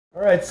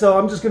All right, so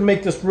I'm just going to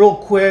make this real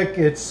quick.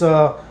 It's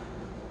for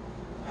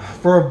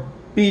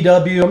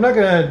BW. I'm not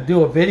going to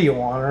do a video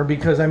on her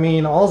because, I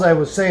mean, all I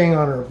was saying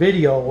on her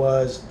video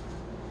was,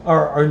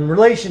 or in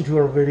relation to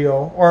her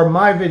video, or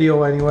my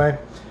video anyway,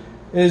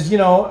 is, you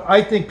know,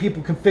 I think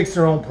people can fix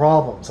their own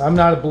problems. I'm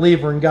not a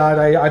believer in God.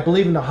 I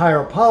believe in a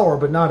higher power,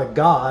 but not a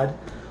God.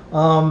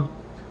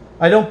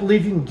 I don't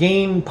believe you can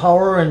gain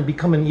power and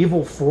become an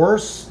evil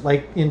force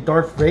like in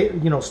Darth Vader,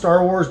 you know,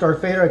 Star Wars,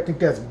 Darth Vader. I think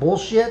that's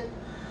bullshit.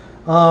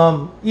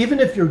 Even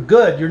if you're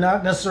good, you're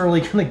not necessarily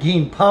going to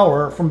gain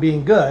power from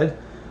being good,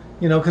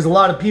 you know, because a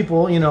lot of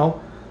people, you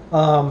know,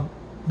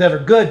 that are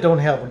good don't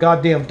have a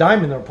goddamn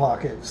dime in their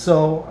pocket.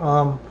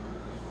 So,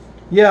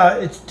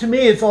 yeah, to me,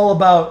 it's all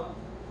about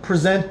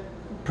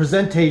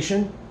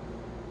presentation,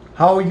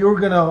 how you're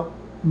going to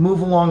move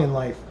along in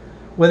life,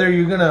 whether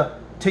you're going to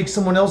take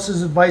someone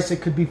else's advice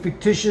that could be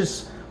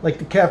fictitious, like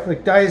the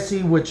Catholic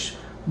diocese, which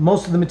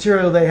most of the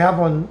material they have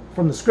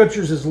from the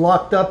scriptures is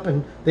locked up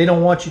and they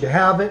don't want you to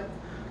have it.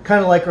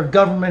 Kind of like our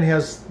government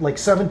has like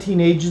 17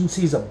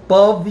 agencies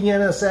above the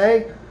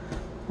NSA,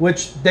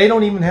 which they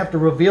don't even have to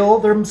reveal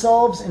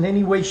themselves in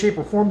any way, shape,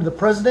 or form to the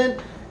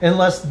president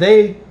unless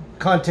they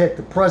contact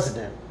the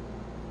president.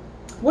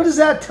 What does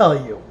that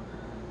tell you?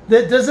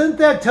 Doesn't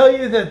that tell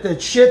you that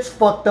shit's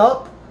fucked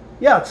up?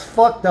 Yeah, it's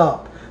fucked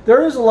up.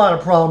 There is a lot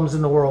of problems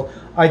in the world.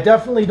 I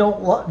definitely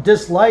don't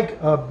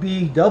dislike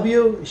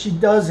BW. She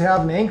does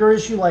have an anger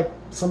issue, like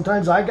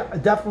sometimes I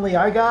got. Definitely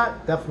I got.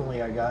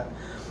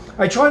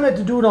 I try not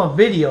to do it on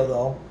video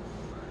though.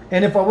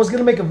 And if I was going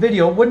to make a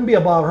video, it wouldn't be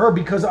about her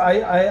because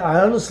I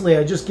honestly,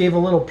 I just gave a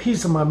little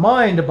piece of my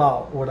mind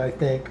about what I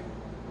think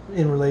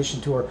in relation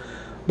to her.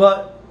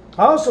 But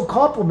I also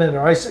compliment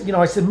her. I said, you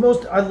know,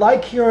 I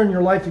like hearing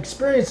your life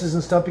experiences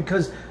and stuff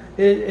because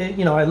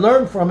you know, I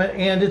learned from it,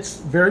 and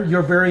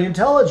you're very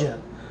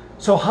intelligent.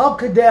 So how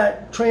could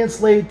that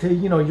translate to,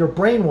 you know, you're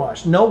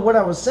brainwashed? No, what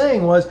I was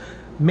saying was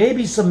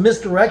maybe some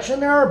misdirection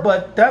there,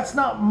 but that's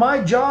not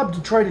my job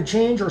to try to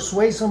change or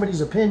sway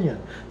somebody's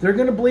opinion. They're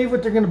going to believe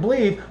what they're going to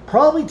believe,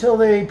 probably till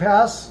they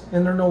pass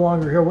and they're no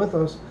longer here with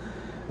us.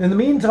 In the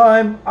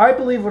meantime, I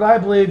believe what I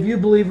believe, you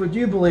believe what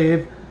you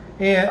believe,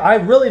 and I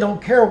really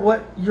don't care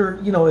what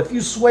you know, if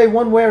you sway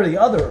one way or the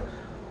other.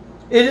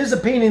 It is a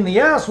pain in the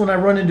ass when I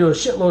run into a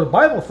shitload of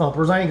Bible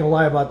thumpers. I ain't gonna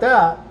lie about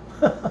that.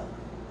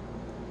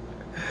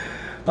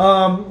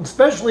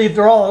 Especially if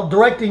they're all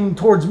directing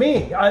towards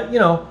me. You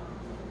know.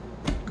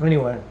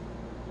 Anyway,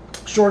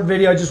 short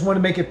video. I just want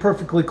to make it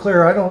perfectly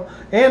clear.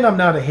 And I'm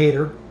not a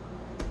hater.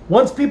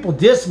 Once people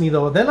diss me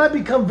though, then I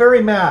become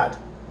very mad.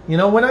 You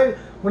know, when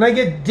I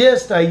get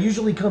dissed, I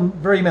usually become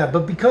very mad.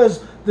 But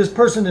because this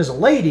person is a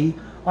lady,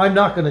 I'm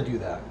not going to do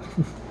that.